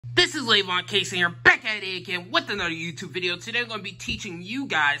This is Lavon Cason here, back at it again with another YouTube video. Today I'm going to be teaching you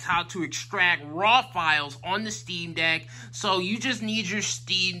guys how to extract RAW files on the Steam Deck. So you just need your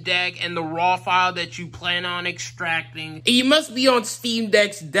Steam Deck and the RAW file that you plan on extracting. And you must be on Steam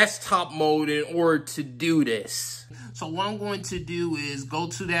Deck's desktop mode in order to do this. So what I'm going to do is go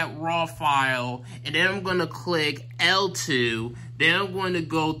to that RAW file, and then I'm going to click L2. Then I'm going to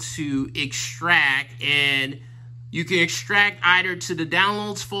go to extract, and you can extract either to the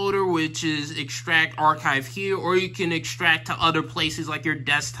downloads folder, which is extract archive here, or you can extract to other places like your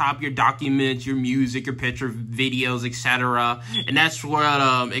desktop, your documents, your music, your picture, videos, etc. And that's where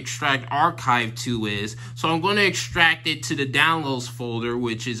extract archive to is. So I'm going to extract it to the downloads folder,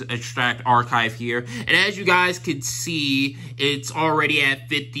 which is extract archive here. And as you guys can see, it's already at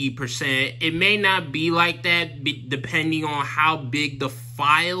 50%. It may not be like that depending on how big the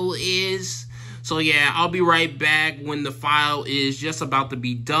file is. So yeah, I'll be right back when the file is just about to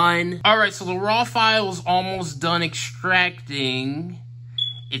be done. Alright, so the RAW file is almost done extracting.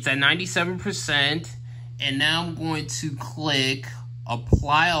 It's at 97%. And now I'm going to click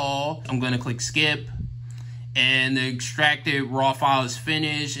Apply All. I'm going to click Skip. And the extracted RAW file is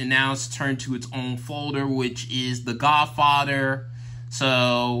finished. And now it's turned to its own folder, which is The Godfather.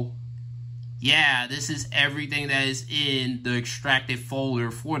 So yeah, this is everything that is in the extracted folder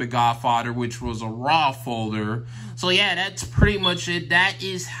for The Godfather, which was a RAW folder. So yeah, that's pretty much it. That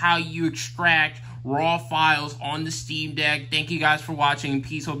is how you extract RAW files on the Steam Deck. Thank you guys for watching.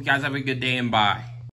 Peace. Hope you guys have a good day and bye.